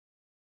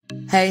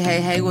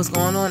Hey, what's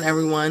going on,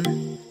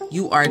 everyone?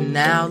 You are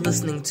now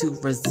listening to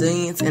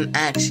Resilience in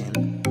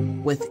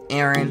Action with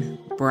Erin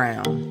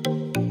Brown.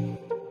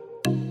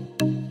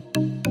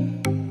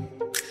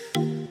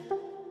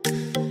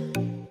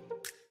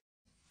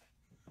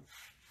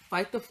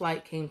 Fight the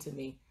flight came to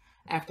me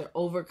after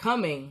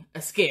overcoming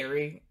a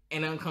scary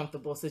and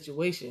uncomfortable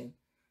situation,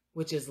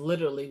 which is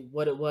literally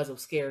what it was. It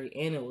was scary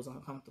and it was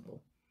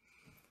uncomfortable.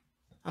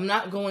 I'm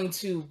not going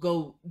to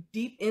go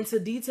deep into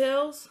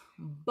details,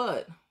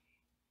 but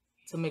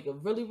to make a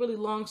really, really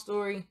long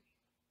story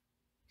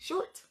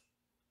short,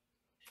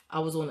 I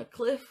was on a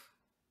cliff.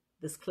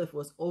 This cliff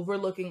was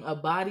overlooking a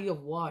body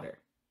of water.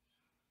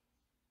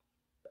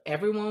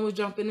 Everyone was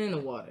jumping in the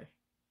water.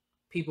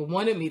 People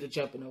wanted me to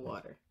jump in the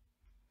water.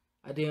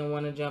 I didn't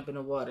want to jump in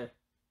the water,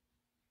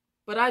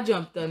 but I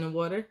jumped in the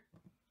water.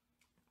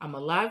 I'm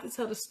alive to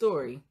tell the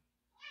story.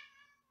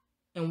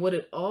 And what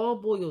it all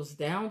boils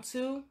down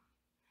to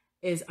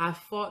is I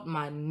fought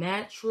my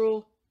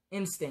natural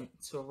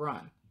instinct to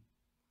run.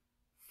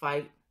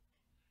 Fight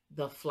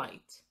the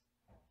flight.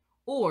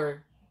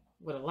 Or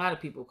what a lot of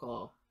people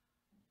call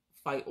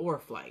fight or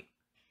flight,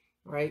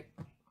 right?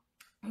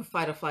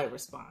 Fight or flight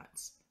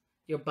response.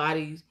 Your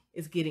body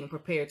is getting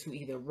prepared to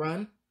either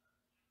run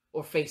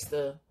or face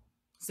the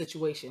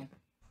situation.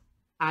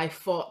 I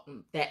fought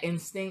that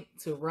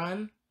instinct to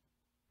run,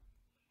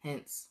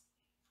 hence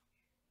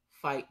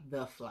fight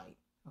the flight,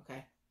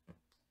 okay?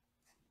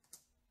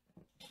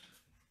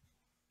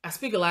 I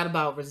speak a lot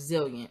about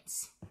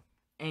resilience,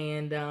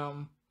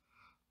 and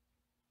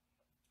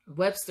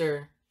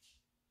Webster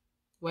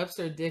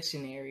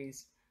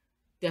Dictionary's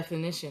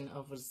definition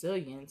of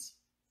resilience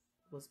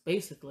was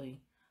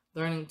basically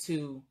learning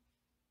to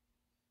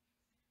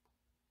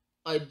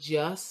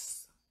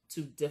adjust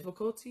to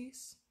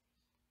difficulties,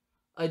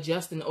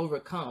 adjust and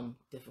overcome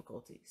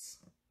difficulties,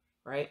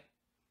 right?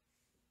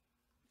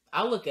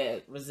 I look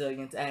at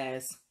resilience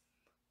as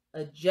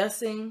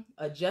adjusting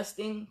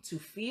to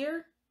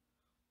fear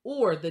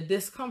or the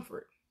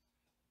discomfort,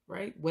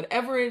 right?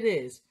 Whatever it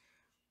is,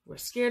 we're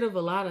scared of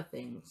a lot of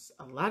things.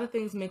 A lot of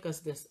things make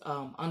us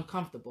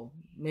uncomfortable,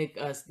 make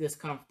us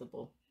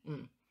discomfortable.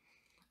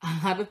 A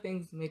lot of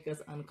things make us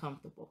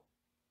uncomfortable.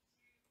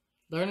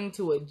 Learning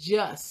to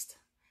adjust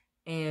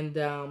and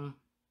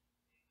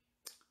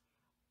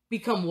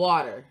become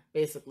water,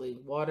 basically.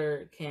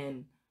 Water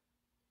can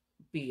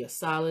be a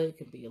solid,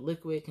 can be a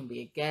liquid, can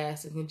be a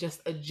gas. It can just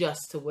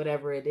adjust to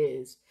whatever it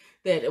is,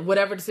 that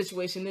whatever the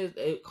situation is,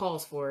 it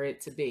calls for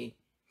it to be.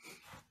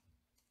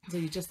 So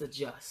you just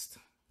adjust,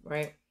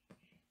 right?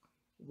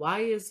 Why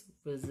is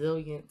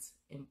resilience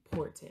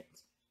important,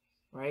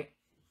 right?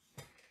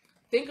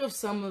 Think of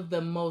some of the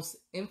most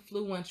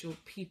influential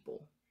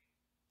people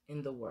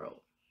in the world,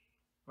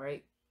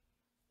 right?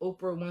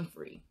 Oprah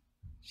Winfrey.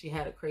 She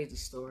had a crazy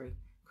story,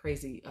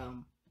 crazy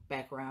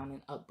background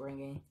and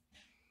upbringing.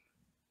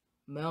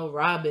 Mel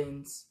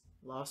Robbins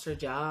lost her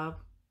job,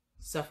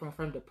 suffering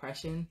from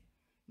depression,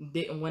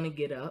 didn't want to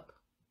get up,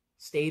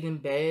 stayed in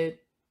bed.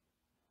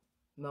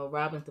 Mel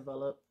Robbins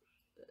developed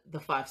the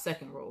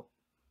 5-second rule.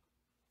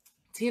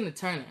 Tina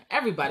Turner.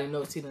 Everybody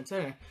knows Tina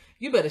Turner.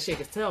 You better shake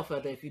his tail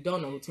feather if you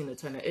don't know who Tina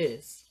Turner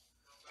is,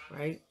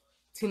 right?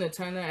 Tina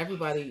Turner,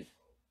 everybody,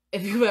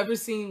 if you've ever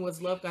seen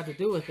What's Love Got to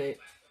Do with It,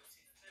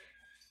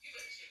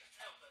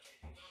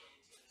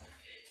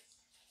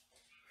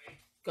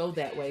 go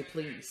that way,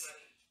 please.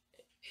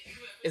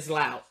 It's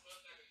loud.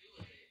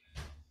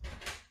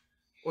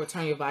 Or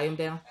turn your volume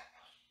down.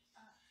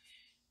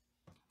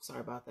 Sorry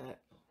about that.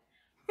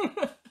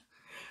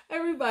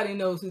 Everybody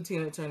knows who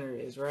Tina Turner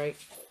is, right?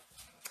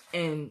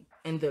 And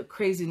the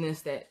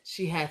craziness that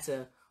she had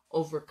to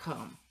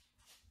overcome.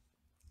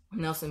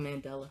 Nelson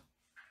Mandela,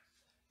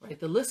 right?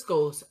 The list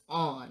goes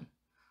on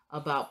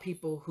about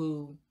people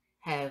who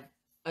have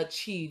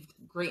achieved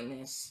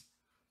greatness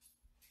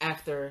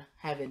after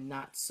having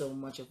not so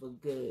much of a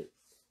good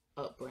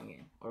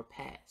upbringing or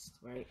past,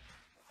 right?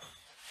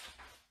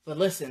 But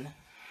listen,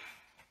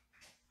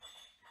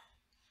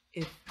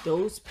 if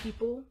those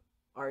people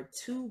are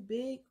too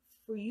big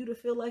for you to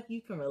feel like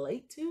you can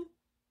relate to,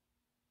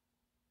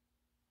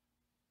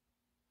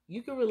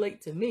 you can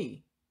relate to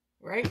me,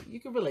 right? You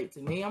can relate to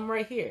me. I'm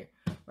right here,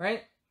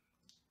 right?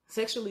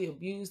 Sexually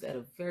abused at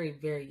a very,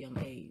 very young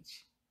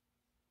age.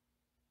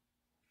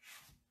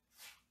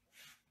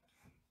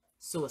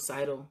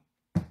 Suicidal.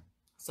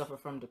 Suffer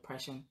from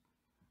depression.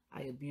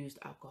 I abused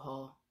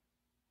alcohol,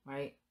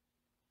 right?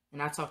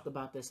 And I talked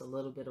about this a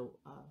little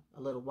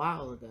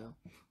while ago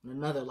in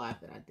another live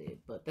that I did.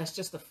 But that's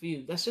just a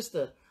few. That's just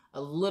a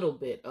little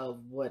bit of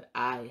what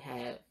I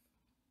have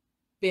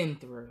been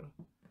through.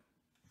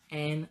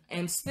 And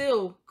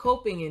still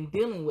coping and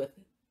dealing with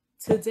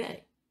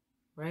today,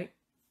 right?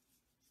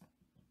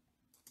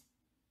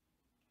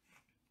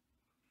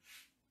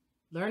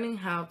 Learning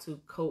how to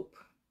cope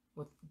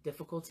with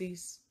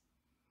difficulties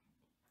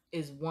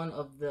is one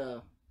of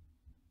the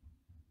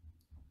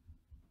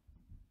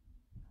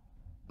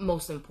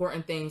most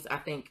important things I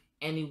think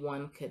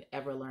anyone could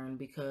ever learn,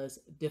 because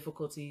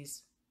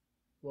difficulties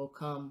will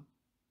come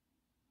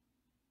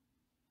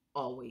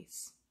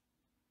always.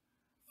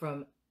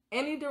 From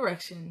any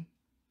direction,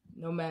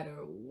 no matter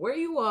where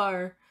you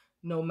are,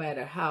 no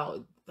matter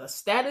how the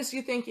status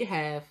you think you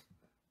have,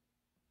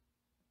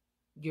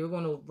 you're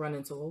going to run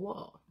into a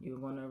wall. You're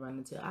going to run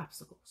into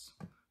obstacles,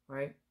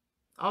 right?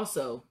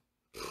 Also,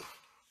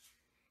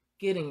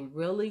 getting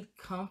really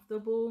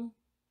comfortable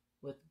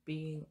with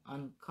being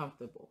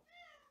uncomfortable.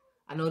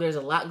 I know there's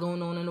a lot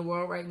going on in the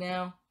world right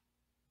now.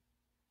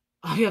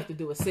 All you have to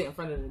do is sit in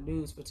front of the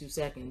news for 2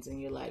 seconds and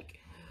you're like,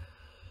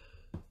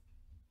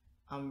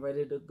 I'm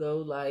ready to go,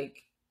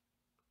 like,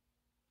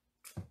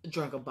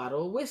 drink a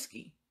bottle of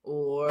whiskey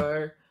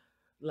or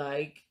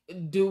like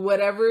do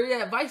whatever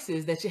advice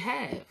is that you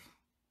have.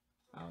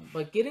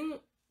 But getting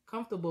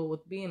comfortable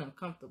with being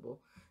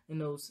uncomfortable in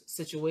those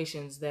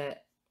situations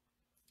that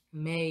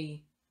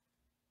may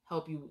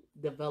help you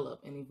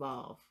develop and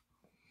evolve.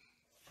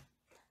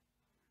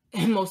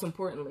 And most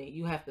importantly,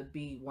 you have to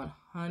be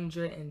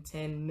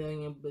 110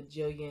 million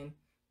bajillion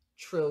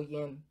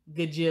trillion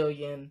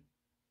gajillion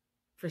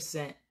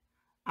 %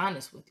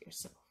 honest with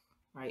yourself,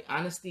 right?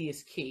 Honesty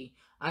is key.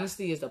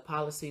 Honesty is the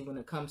policy when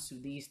it comes to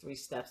these 3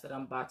 steps that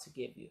I'm about to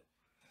give you,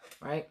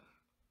 right?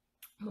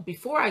 But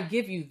before I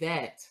give you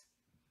that,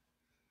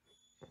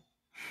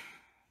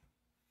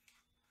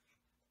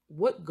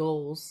 what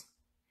goals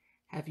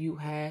have you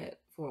had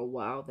for a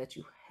while that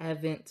you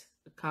haven't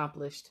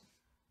accomplished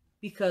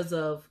because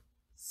of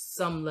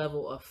some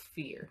level of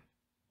fear?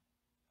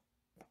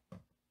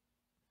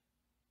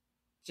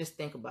 Just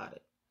think about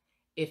it.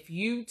 If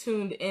you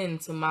tuned in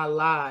to my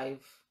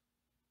live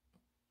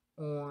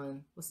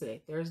on, what's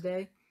today,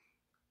 Thursday?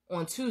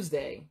 On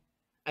Tuesday,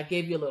 I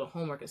gave you a little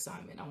homework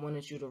assignment. I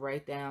wanted you to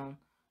write down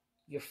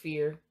your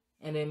fear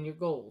and then your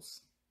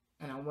goals.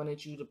 And I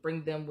wanted you to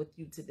bring them with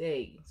you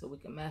today so we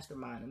can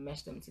mastermind and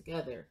mesh them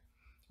together,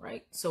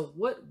 right? So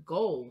what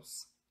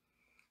goals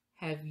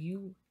have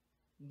you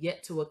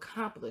yet to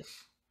accomplish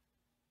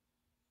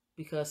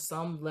because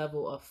some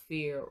level of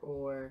fear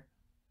or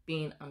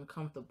being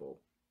uncomfortable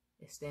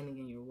is standing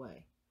in your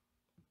way?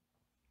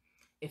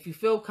 If you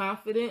feel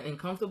confident and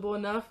comfortable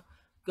enough,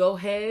 go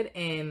ahead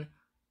and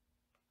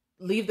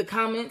leave the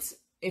comments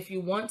if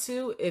you want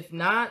to. If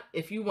not,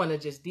 if you want to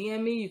just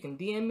DM me, you can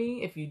DM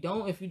me. If you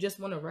don't, if you just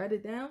want to write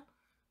it down,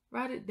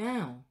 write it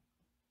down.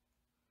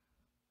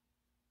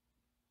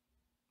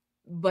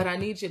 But I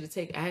need you to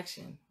take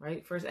action,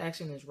 right? First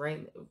action is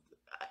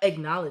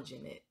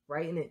acknowledging it,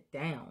 writing it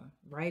down.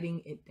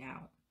 Writing it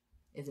down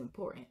is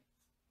important,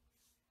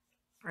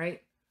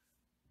 right?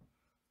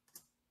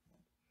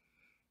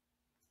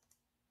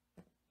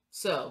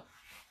 So,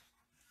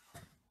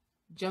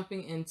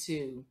 jumping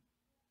into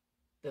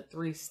the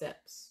 3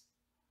 steps,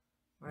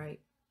 right?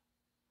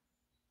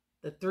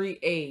 The 3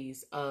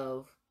 A's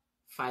of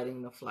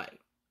fighting the flight.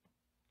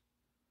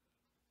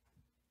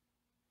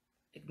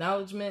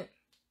 Acknowledgement,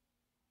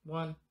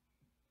 1.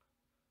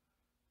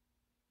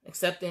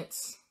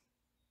 Acceptance,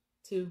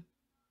 2.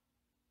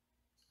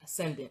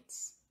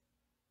 Ascendance,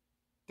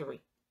 3.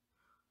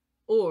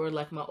 Or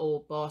like my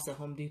old boss at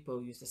Home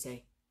Depot used to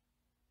say,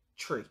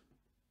 tree.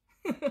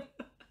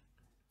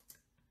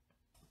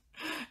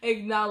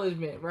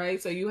 Acknowledgement,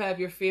 right? So you have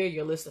your fear,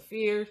 your list of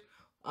fears,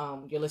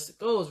 your list of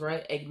goals,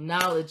 right?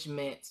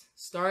 Acknowledgement.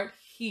 Start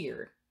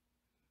here.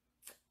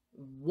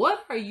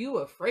 What are you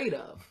afraid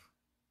of?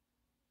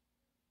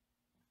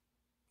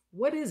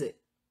 What is it?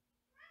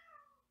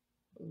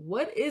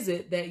 What is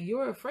it that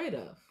you're afraid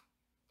of?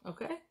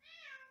 Okay?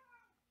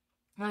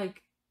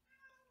 Like,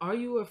 are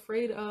you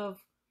afraid of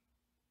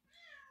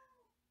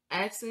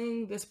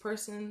asking this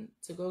person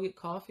to go get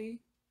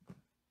coffee?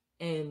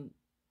 And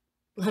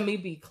let me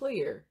be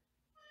clear,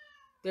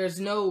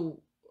 there's no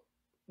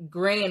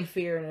grand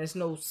fear and there's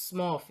no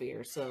small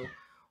fear. So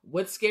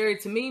what's scary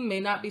to me may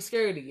not be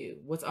scary to you.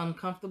 What's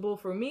uncomfortable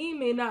for me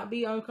may not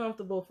be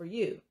uncomfortable for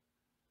you.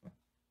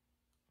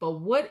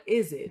 But what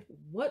is it?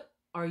 What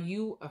are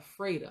you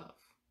afraid of?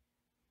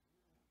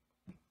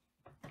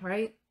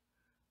 Right?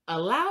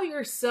 Allow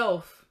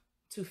yourself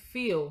to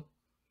feel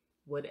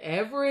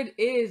whatever it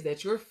is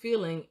that you're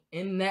feeling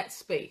in that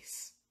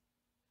space.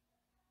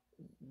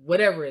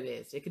 Whatever it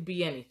is, it could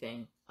be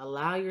anything.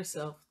 Allow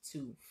yourself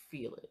to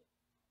feel it,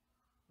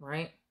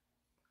 right?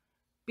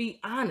 Be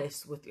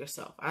honest with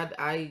yourself.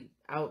 I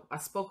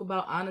spoke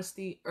about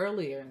honesty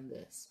earlier in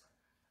this.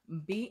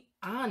 Be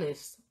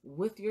honest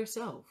with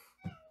yourself.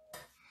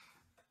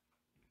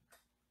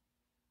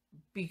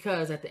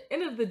 Because at the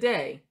end of the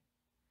day,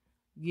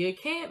 you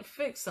can't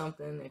fix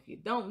something if you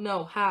don't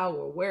know how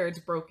or where it's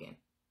broken,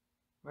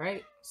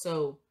 right?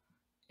 So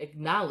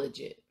acknowledge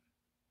it,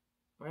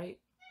 right?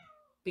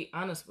 Be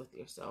honest with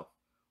yourself.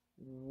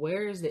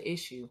 Where is the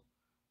issue,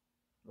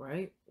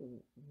 right?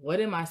 What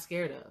am I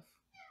scared of?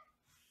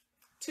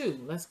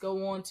 2, let's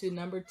go on to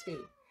number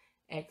 2,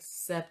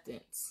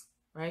 acceptance,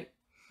 right?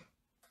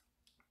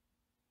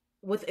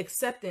 With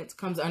acceptance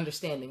comes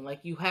understanding.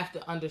 Like, you have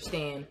to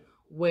understand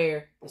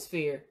where this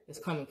fear is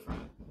coming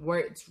from, where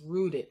it's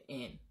rooted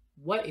in,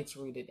 what it's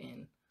rooted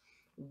in.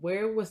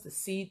 Where was the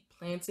seed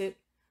planted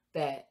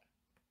that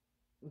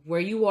where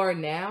you are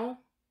now,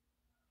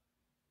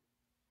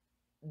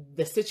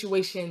 the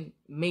situation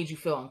made you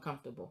feel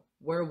uncomfortable.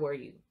 Where were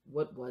you?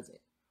 What was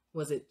it?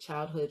 Was it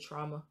childhood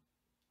trauma?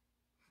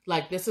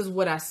 Like, this is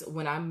what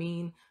when I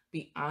mean,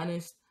 be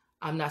honest.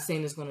 I'm not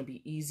saying it's going to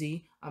be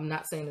easy. I'm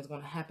not saying it's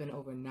going to happen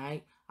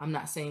overnight. I'm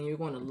not saying you're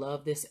going to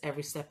love this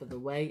every step of the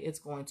way. It's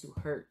going to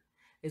hurt.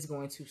 It's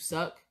going to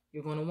suck.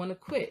 You're going to want to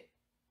quit,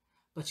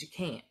 but you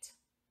can't.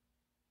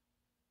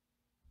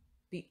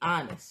 Be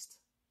honest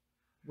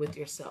with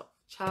yourself.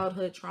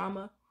 Childhood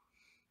trauma,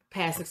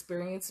 past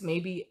experience,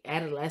 maybe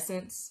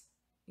adolescence,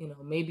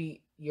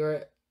 maybe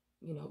your,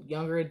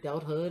 younger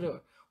adulthood,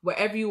 or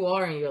wherever you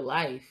are in your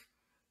life,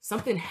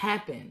 something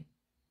happened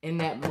in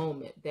that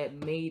moment that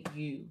made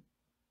you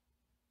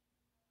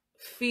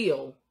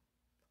feel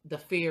the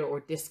fear or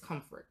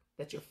discomfort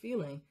that you're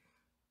feeling,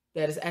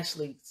 that is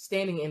actually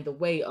standing in the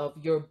way of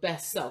your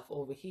best self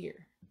over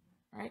here,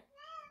 right?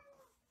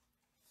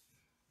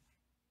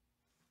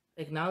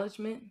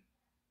 Acknowledgement,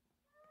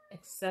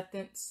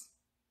 acceptance,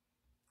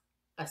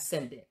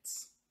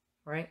 ascendance,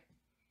 right?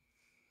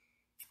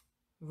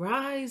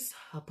 Rise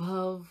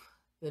above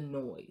the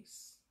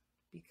noise,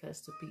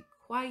 because to be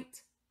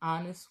quite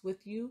honest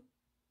with you,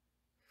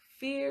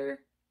 fear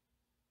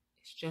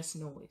is just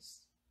noise.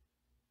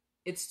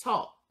 It's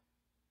taught.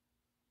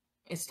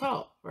 It's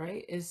taught,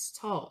 right? It's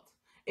taught.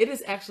 It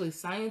is actually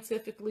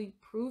scientifically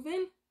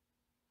proven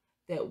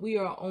that we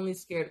are only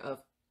scared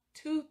of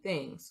two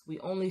things. We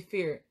only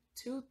fear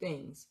two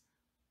things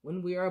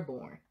when we are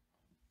born.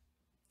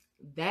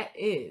 That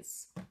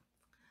is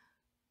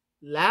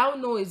loud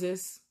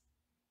noises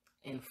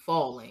and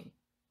falling.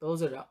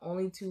 Those are the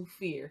only two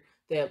fear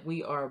that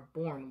we are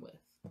born with.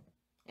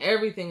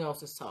 Everything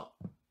else is taught.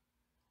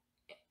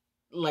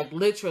 Like,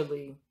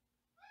 literally,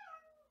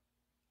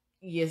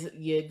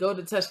 you go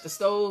to touch the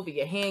stove and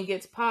your hand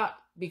gets popped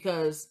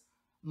because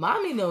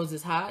mommy knows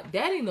it's hot,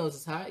 daddy knows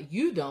it's hot,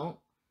 you don't,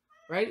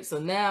 right? So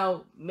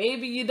now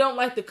maybe you don't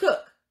like to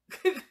cook.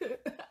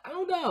 I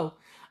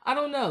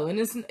don't know. And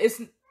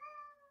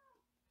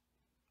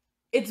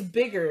it's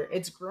bigger,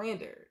 it's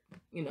grander,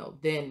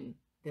 than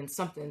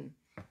something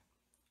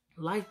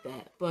like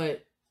that.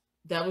 But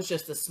that was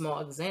just a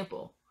small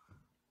example.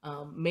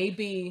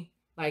 Maybe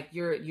like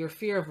your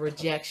fear of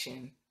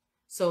rejection.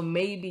 So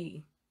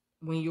maybe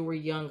when you were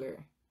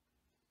younger,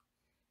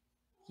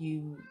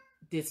 you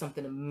did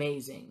something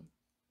amazing,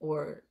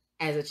 or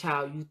as a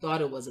child, you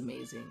thought it was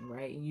amazing,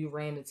 right? And you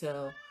ran to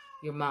tell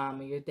your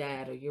mom or your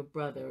dad or your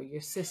brother or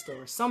your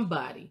sister or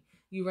somebody.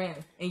 You ran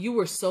and you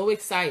were so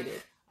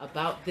excited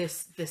about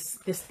this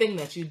thing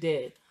that you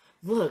did.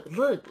 Look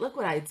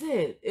what I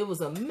did. It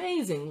was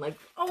amazing. Like,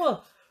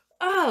 oh,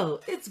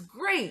 it's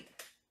great.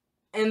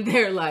 And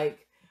they're like,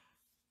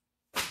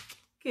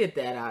 get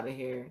that out of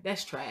here.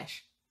 That's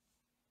trash.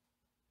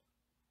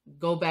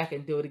 Go back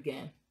and do it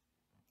again.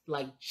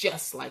 Like,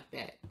 just like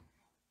that.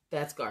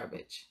 That's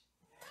garbage.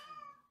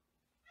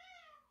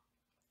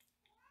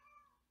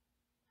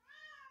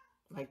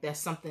 Like,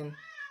 that's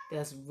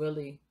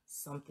really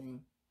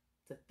something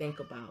to think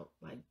about.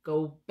 Like,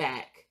 go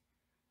back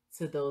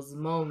to those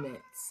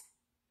moments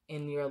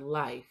in your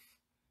life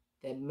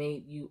that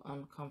made you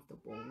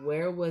uncomfortable.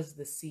 Where was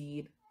the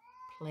seed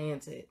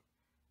planted?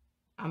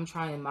 I'm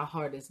trying my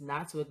hardest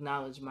not to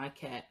acknowledge my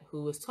cat,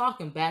 who is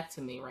talking back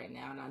to me right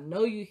now. And I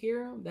know you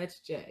hear him. That's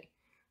Jay.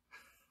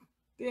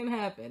 Didn't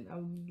happen.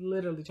 I'm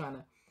literally trying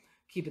to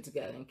keep it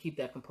together and keep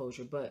that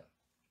composure. But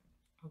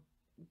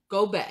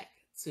go back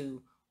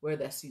to where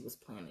that seed was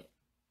planted.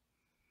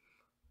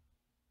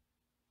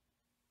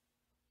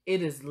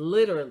 It is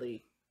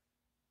literally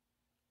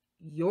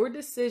your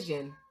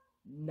decision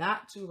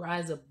not to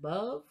rise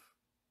above.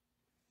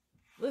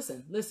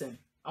 Listen.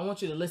 I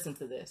want you to listen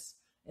to this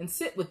and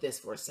sit with this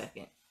for a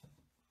second.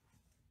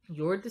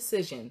 Your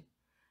decision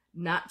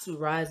not to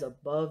rise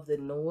above the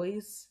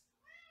noise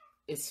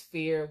is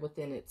fear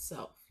within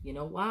itself. You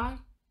know why?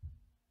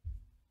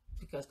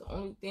 Because the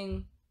only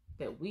thing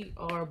that we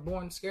are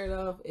born scared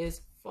of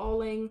is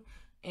falling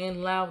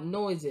and loud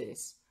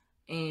noises.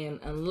 And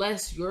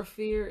unless your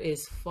fear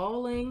is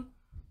falling,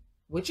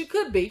 which it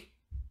could be,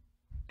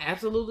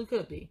 absolutely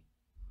could be,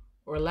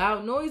 or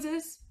loud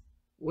noises,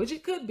 which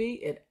it could be,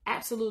 it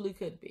absolutely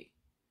could be.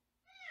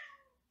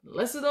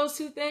 Less of those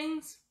two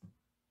things,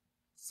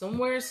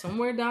 somewhere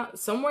down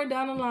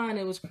the line,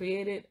 it was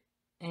created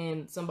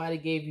and somebody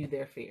gave you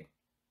their fear.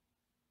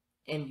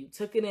 And you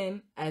took it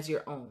in as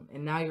your own,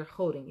 and now you're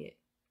holding it.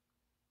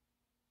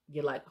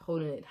 You're like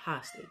holding it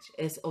hostage.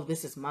 It's, oh,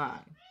 this is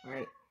mine,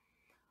 right?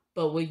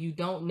 But what you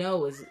don't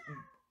know is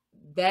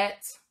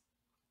that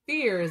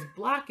fear is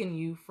blocking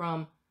you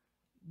from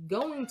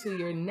going to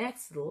your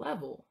next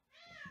level,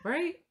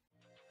 right?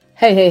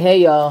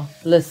 Hey, y'all.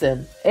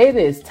 Listen, it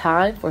is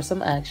time for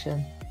some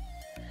action.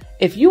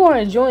 If you are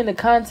enjoying the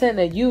content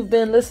that you've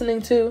been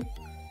listening to,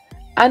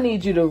 I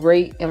need you to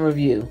rate and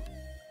review.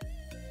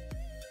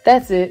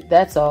 That's it.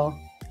 That's all.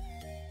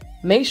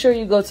 Make sure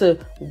you go to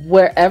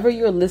wherever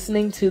you're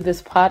listening to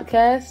this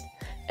podcast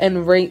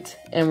and rate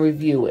and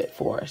review it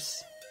for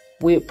us.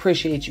 We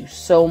appreciate you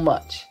so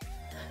much.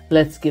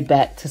 Let's get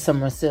back to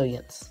some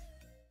resilience.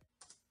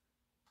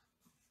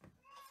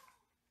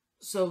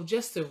 So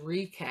just to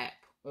recap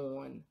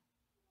on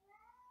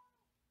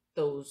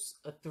those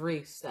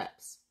 3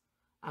 steps,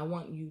 I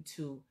want you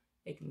to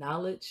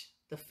acknowledge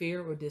the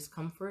fear or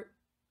discomfort.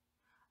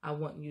 I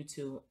want you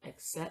to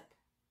accept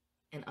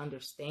and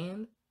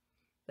understand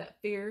that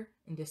fear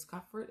and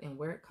discomfort and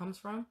where it comes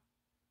from.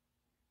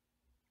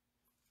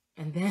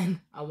 And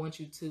then I want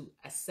you to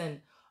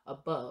ascend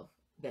above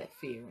that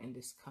fear and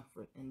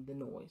discomfort and the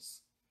noise.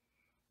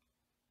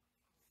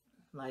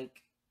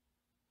 Like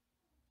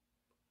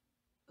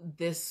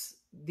these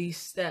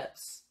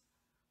steps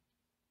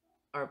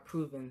are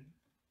proven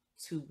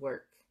to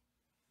work,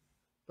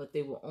 but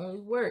they will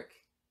only work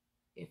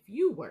if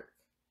you work.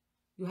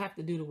 You have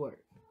to do the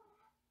work.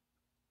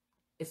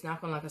 It's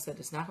not going to, like I said,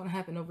 it's not going to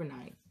happen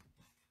overnight.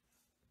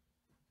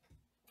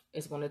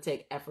 It's going to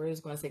take effort. It's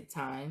going to take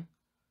time.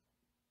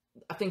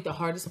 I think the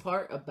hardest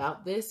part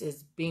about this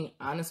is being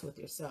honest with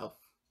yourself.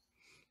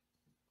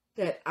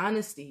 That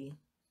honesty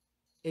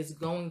is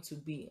going to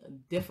be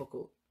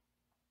difficult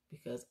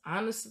because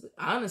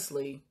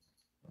honestly,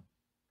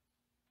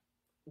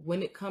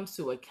 when it comes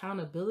to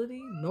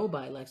accountability,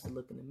 nobody likes to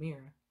look in the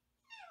mirror.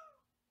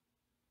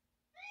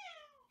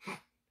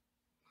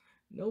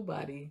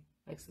 Nobody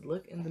likes to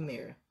look in the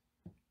mirror.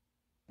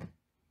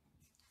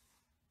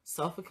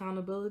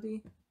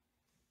 Self-accountability?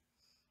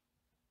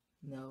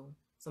 No.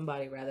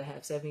 Somebody rather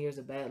have 7 years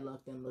of bad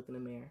luck than look in the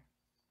mirror.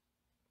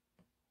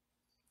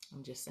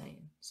 I'm just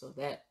saying. So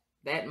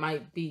that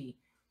might be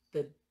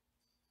the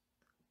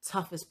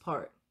toughest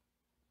part.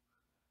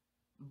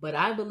 But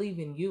I believe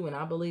in you, and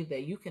I believe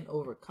that you can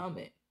overcome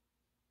it.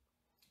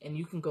 And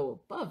you can go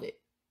above it.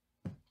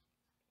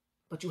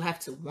 But you have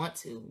to want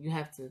to. You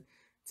have to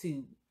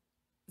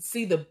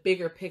see the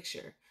bigger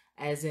picture.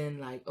 As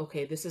in, like,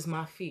 okay, this is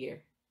my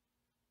fear.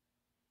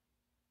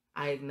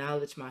 I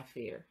acknowledge my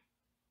fear.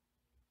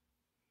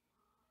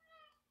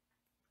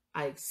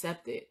 I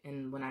accept it.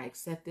 And when I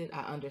accept it,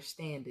 I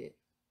understand it.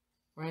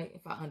 Right?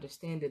 If I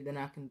understand it, then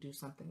I can do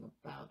something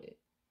about it.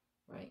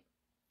 Right?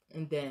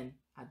 And then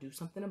I do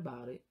something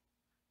about it.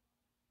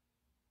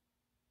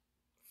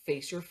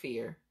 Face your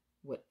fear,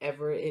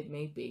 whatever it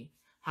may be.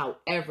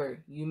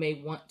 However you may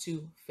want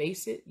to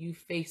face it, you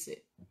face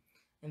it.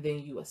 And then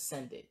you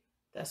ascend it.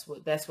 That's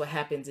what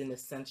happens in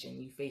ascension.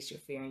 You face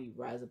your fear and you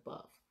rise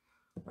above.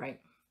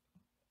 Right?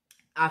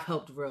 I've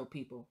helped real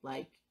people.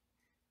 Like,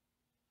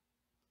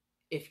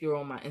 if you're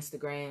on my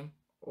Instagram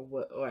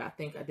or I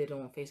think I did it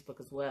on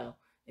Facebook as well.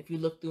 If you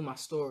look through my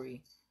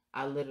story,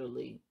 I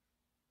literally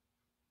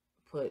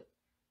put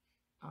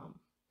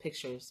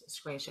pictures,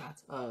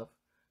 screenshots of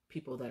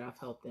people that I've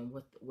helped and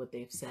what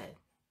they've said.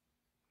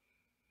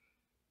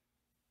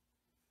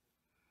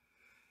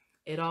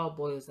 It all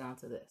boils down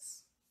to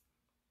this.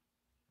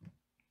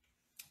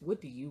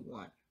 What do you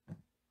want?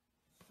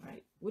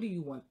 Right? What do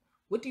you want?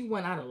 What do you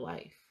want out of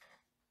life?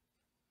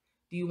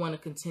 Do you want to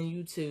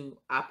continue to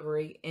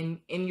operate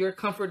in your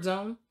comfort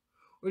zone?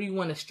 Or do you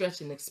want to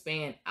stretch and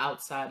expand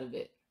outside of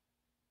it?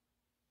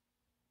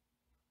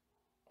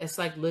 It's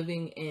like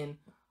living in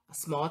a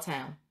small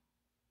town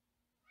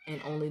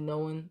and only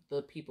knowing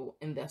the people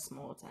in that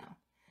small town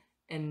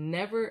and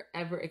never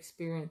ever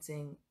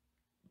experiencing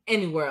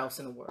anywhere else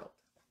in the world.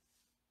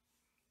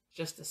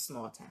 Just a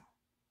small town.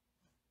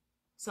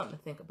 Something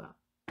to think about.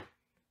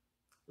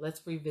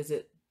 Let's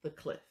revisit the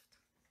cliff.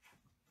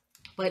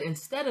 But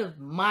instead of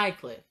my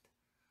cliff,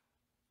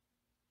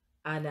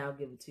 I now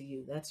give it to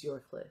you. That's your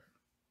cliff,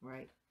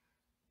 right?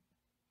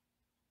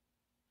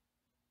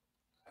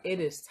 It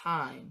is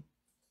time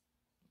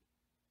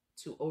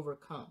to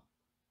overcome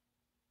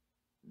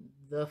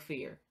the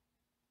fear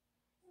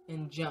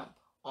and jump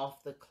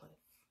off the cliff.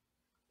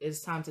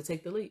 It's time to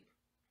take the leap.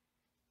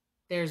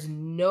 There's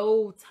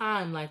no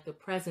time like the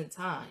present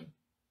time.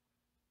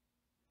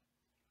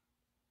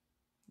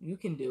 You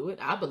can do it.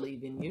 I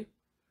believe in you.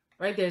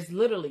 Right? There's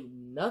literally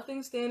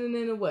nothing standing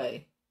in the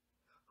way.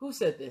 Who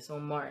said this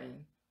on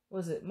Martin?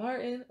 Was it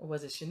Martin or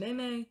was it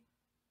Shanae?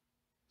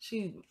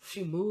 She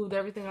moved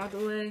everything out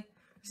the way.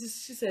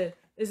 She said,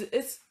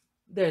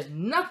 there's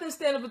nothing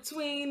standing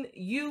between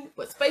you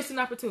but space and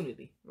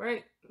opportunity.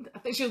 Right? I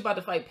think she was about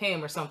to fight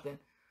Pam or something.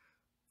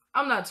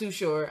 I'm not too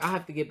sure. I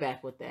have to get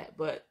back with that.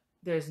 But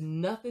there's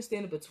nothing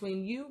standing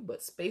between you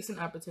but space and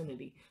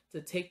opportunity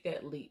to take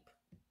that leap.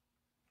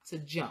 To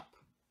jump.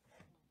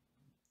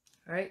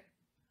 Right?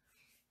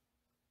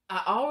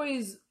 I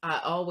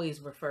always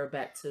refer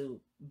back to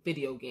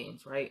video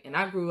games, right? And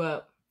I grew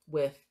up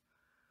with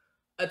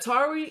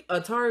Atari.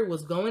 Atari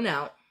was going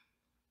out.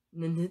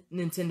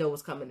 Nintendo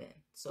was coming in.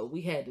 So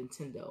we had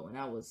Nintendo and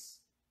I was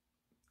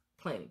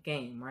playing a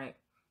game, right?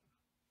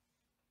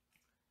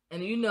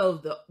 And you know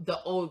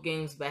the old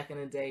games back in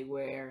the day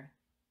where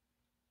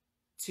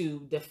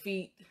to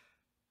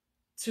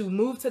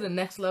move to the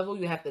next level,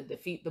 you have to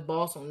defeat the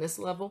boss on this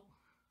level,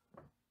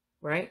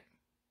 right?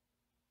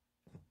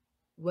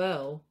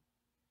 Well,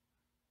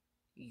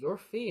 your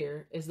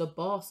fear is the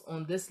boss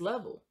on this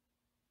level.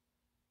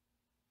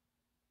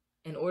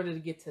 In order to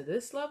get to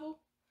this level,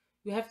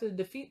 you have to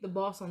defeat the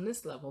boss on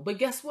this level. But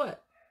guess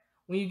what?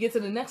 when you get to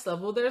the next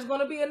level, there's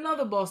going to be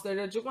another boss there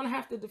that you're going to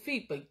have to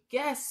defeat. But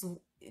guess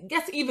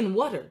even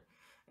wetter.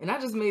 And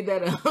I just made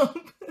that up.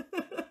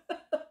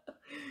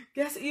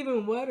 Guess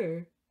even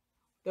wetter.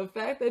 The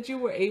fact that you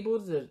were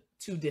able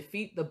to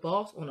defeat the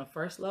boss on the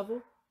first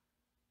level,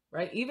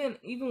 right? Even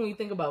when you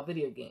think about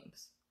video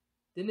games,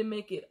 didn't it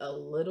make it a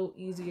little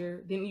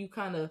easier? Didn't you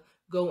kind of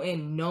go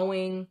in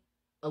knowing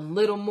a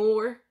little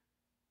more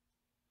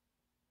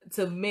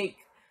to make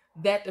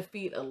that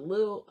defeat a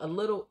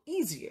little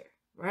easier,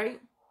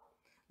 right?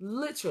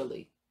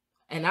 Literally.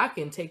 And I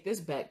can take this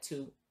back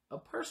to a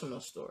personal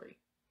story.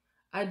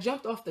 I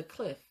jumped off the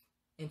cliff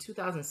in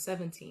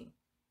 2017,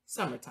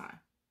 summertime.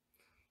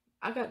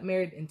 I got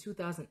married in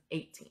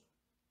 2018.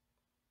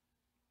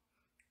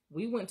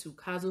 We went to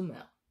Cozumel.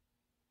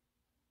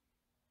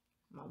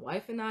 My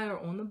wife and I are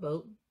on the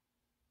boat.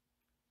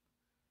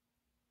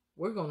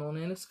 We're going on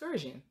an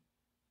excursion.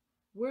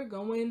 We're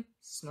going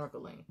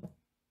snorkeling.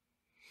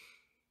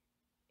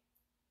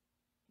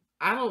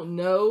 I don't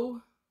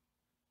know.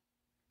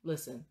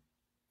 Listen,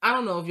 I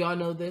don't know if y'all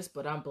know this,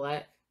 but I'm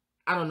Black.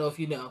 I don't know if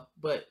you know,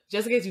 but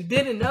just in case you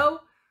didn't know,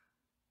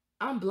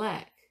 I'm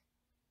Black.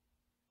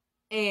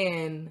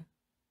 And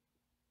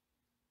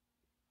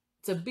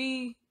to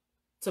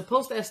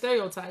post that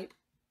stereotype,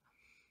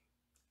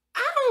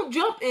 I don't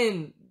jump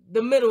in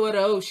the middle of the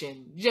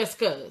ocean just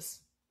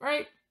cause,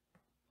 right?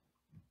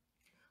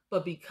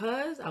 But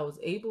because I was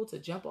able to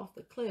jump off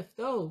the cliff,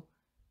 though,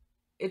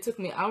 it took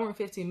me an hour and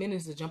 15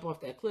 minutes to jump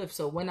off that cliff.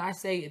 So when I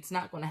say it's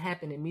not going to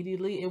happen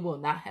immediately, it will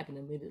not happen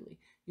immediately.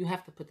 You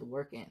have to put the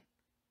work in,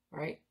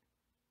 right?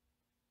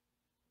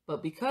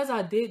 But because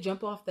I did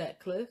jump off that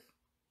cliff,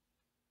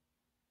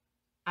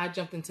 I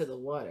jumped into the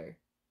water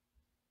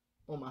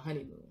on my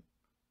honeymoon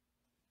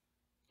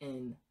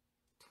in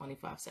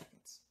 25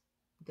 seconds.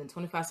 Within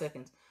 25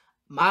 seconds,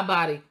 my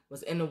body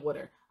was in the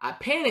water. I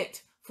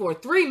panicked for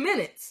 3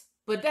 minutes,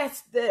 but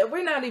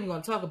we're not even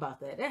going to talk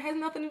about that. That has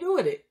nothing to do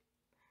with it.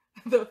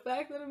 The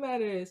fact of the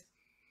matter is,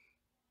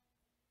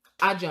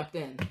 I jumped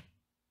in.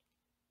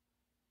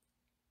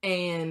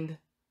 And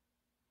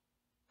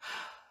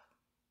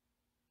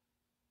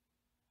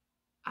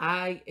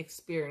I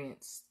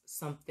experienced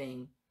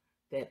something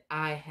that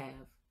I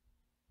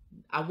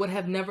would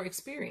have never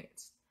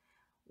experienced.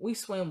 We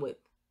swam with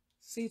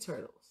sea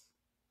turtles.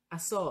 I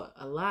saw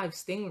a live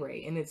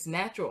stingray in its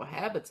natural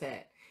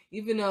habitat,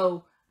 even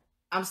though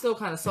I'm still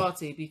kind of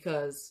salty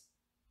because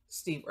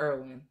Steve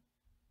Irwin,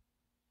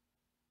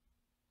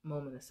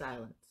 moment of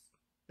silence.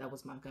 That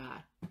was my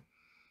guy.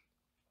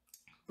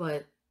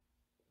 But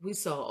we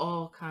saw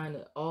all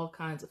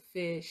kinds of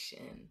fish,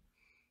 and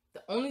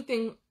the only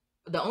thing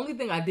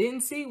I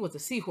didn't see was a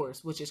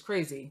seahorse, which is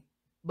crazy,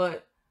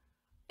 but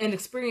an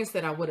experience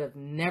that I would have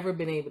never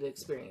been able to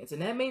experience.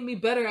 And that made me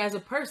better as a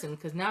person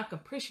because now I can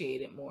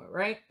appreciate it more,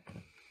 right?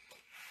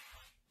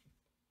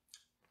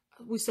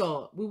 We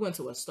went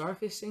to a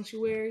starfish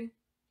sanctuary.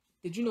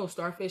 Did you know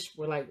starfish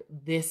were like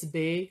this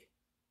big?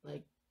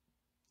 Like,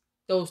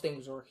 those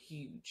things were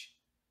huge.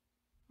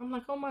 I'm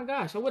like, oh my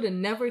gosh, I would have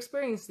never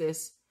experienced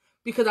this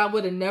because I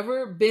would have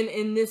never been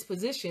in this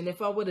position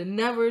if I would have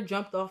never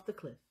jumped off the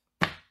cliff.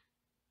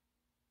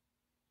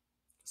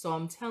 So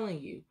I'm telling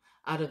you,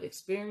 out of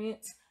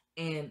experience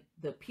and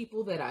the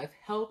people that I've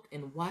helped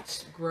and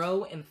watched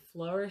grow and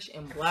flourish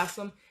and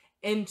blossom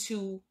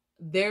into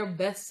their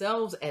best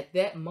selves at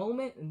that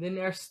moment, and then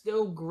they're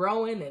still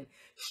growing and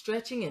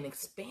stretching and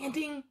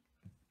expanding,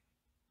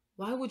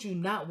 why would you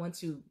not want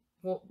to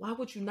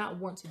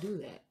do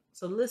that?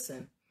 So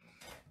listen,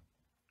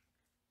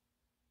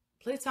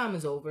 playtime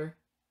is over.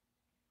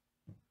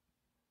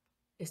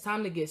 It's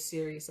time to get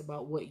serious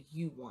about what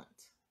you want.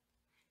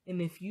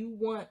 And if you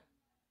want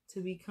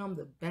to become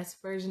the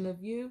best version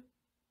of you,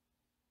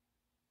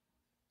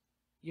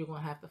 you're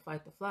going to have to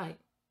fight the fight.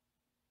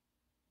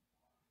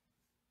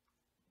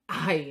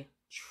 I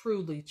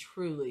truly,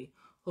 truly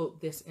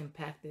hope this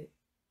impacted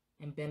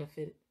and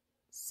benefited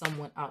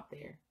someone out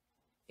there.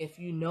 If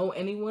you know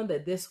anyone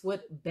that this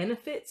would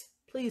benefit,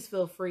 please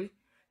feel free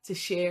to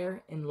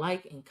share and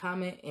like and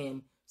comment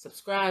and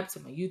subscribe to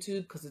my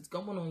YouTube, because it's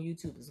going on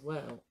YouTube as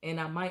well. And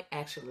I'm going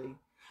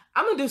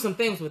to do some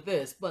things with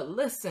this, but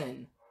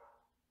listen,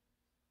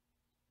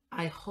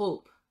 I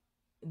hope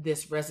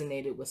this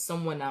resonated with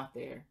someone out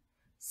there.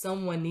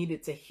 Someone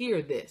needed to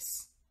hear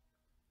this.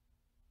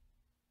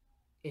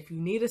 If you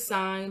need a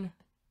sign,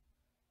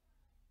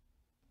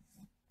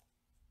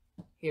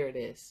 here it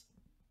is.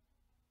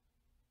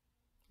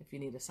 If you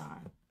need a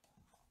sign.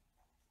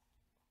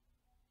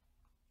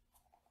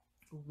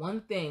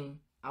 One thing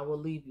I will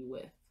leave you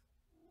with.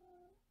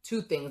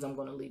 Two things I'm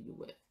going to leave you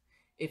with.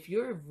 If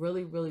you're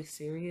really, really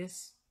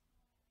serious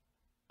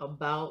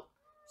about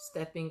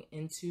stepping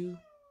into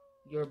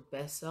your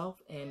best self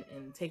and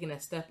taking a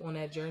step on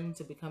that journey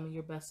to becoming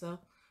your best self,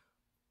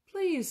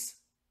 please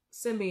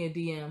send me a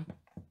DM.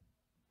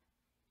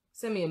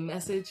 Send me a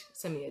message.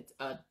 Send me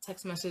a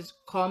text message.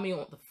 Call me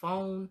on the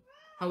phone.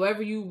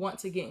 However you want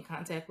to get in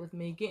contact with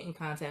me, get in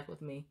contact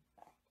with me.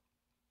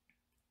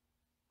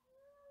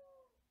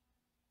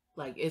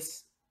 Like,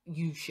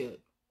 you should.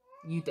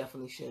 you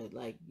definitely should.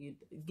 Like, you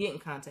get in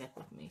contact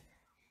with me.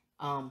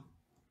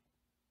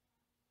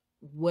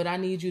 What I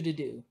need you to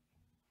do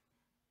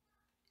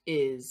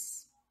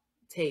is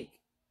take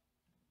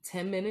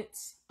 10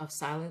 minutes of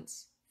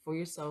silence for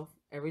yourself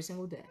every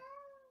single day.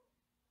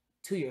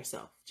 To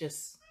yourself.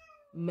 Just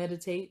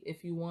meditate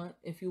if you want,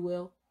 if you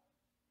will.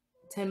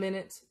 10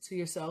 minutes to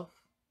yourself.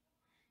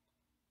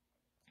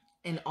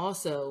 And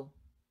also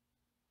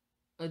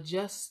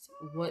adjust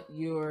what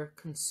you're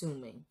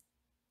consuming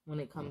when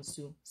it comes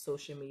to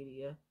social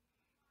media,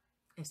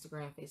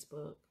 Instagram,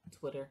 Facebook,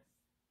 Twitter.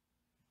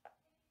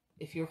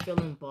 If you're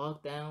feeling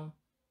bogged down,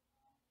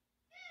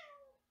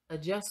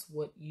 adjust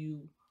what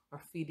you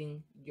are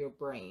feeding your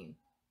brain,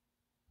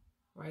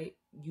 right?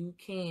 You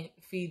can't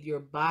feed your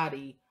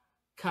body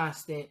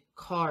constant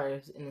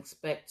carbs and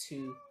expect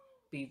to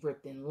be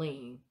ripped and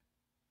lean.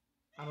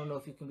 I don't know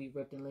if you can be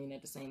ripped and lean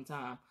at the same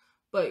time,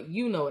 but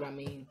you know what I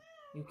mean.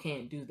 You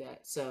can't do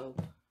that. So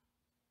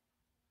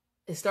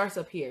it starts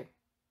up here.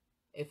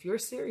 If you're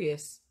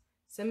serious,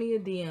 send me a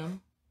DM.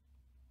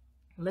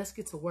 Let's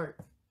get to work.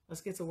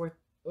 Let's get to work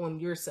on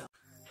yourself.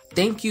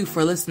 Thank you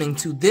for listening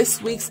to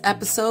this week's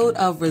episode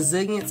of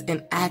Resilience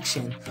in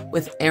Action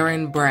with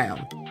Erin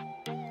Brown.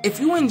 If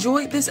you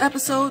enjoyed this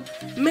episode,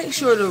 make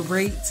sure to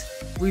rate,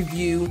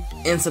 review,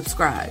 and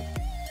subscribe.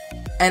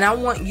 And I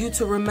want you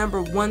to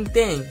remember one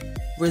thing: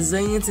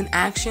 resilience in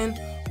action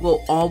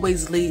will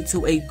always lead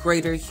to a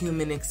greater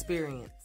human experience.